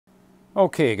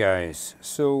Okay guys,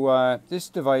 so this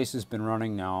device has been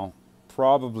running now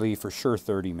probably for sure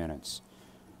 30 minutes.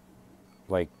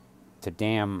 Like, to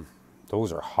damn,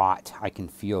 those are hot. I can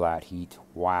feel that heat.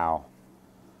 Wow.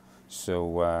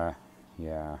 So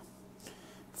yeah,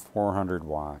 400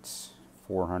 watts,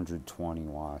 420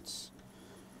 watts.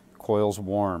 Coil's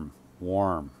warm,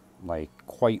 like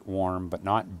quite warm, but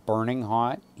not burning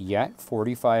hot yet.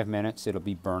 45 minutes it'll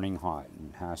be burning hot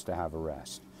and has to have a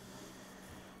rest.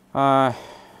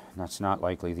 That's not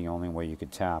likely the only way you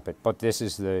could tap it, but this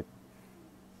is the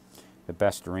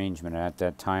best arrangement at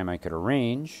that time I could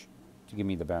arrange to give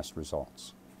me the best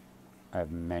results. I have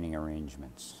many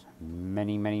arrangements,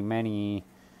 many,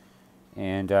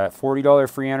 and $40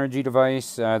 free energy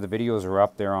device. The videos are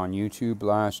up there on YouTube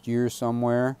last year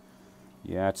somewhere.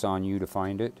 Yeah, it's on you to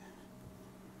find it.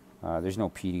 There's no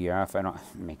PDF. I don't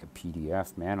make a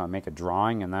PDF, man. I'll make a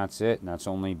drawing and that's it. And that's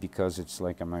only because it's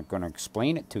like I'm not going to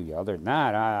explain it to you. Other than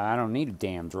that, I don't need a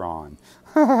damn drawing.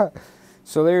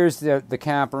 So there's the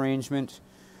cap arrangement,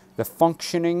 the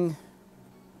functioning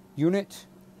unit,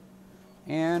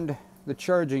 and the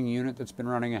charging unit that's been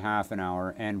running a half an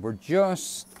hour. And we're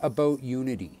just about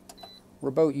unity. We're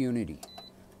about unity.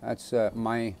 That's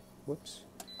my,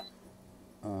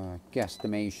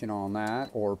 guesstimation on that,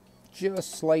 or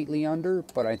just slightly under,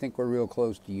 but I think we're real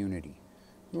close to unity.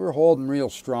 We're holding real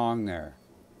strong there.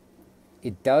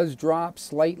 It does drop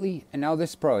slightly, and now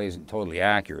this probably isn't totally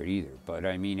accurate either, but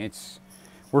I mean,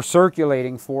 we're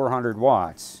circulating 400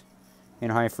 watts in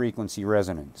high frequency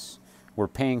resonance. We're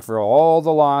paying for all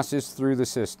the losses through the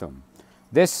system.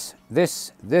 This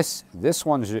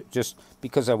one's just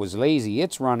because I was lazy,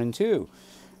 it's running too,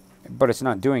 but it's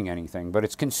not doing anything, but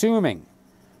it's consuming,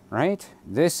 right?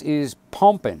 This is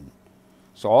pumping.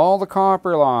 So all the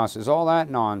copper losses, all that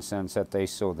nonsense that they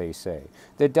say,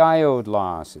 the diode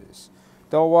losses,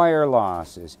 the wire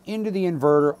losses, into the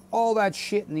inverter, all that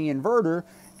shit in the inverter,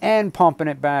 and pumping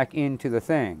it back into the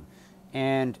thing.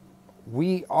 And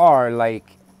we are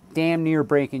like damn near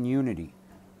breaking unity,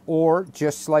 or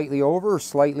just slightly over or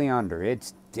slightly under.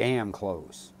 It's damn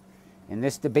close. And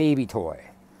this the baby toy.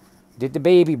 Did the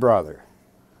baby brother.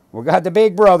 We got the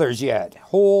big brothers yet.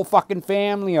 Whole fucking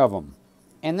family of them.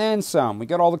 And then some. We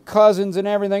got all the cousins and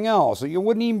everything else. So you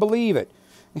wouldn't even believe it.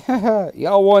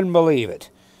 Y'all wouldn't believe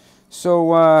it.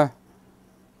 So,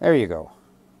 there you go.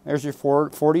 There's your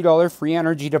 $40 free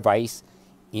energy device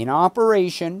in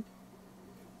operation.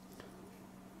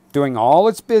 Doing all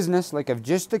its business, like I've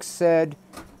just said.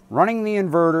 Running the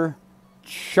inverter.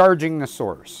 Charging the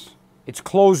source. It's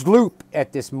closed loop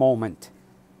at this moment.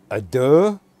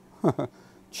 Duh.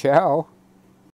 Ciao.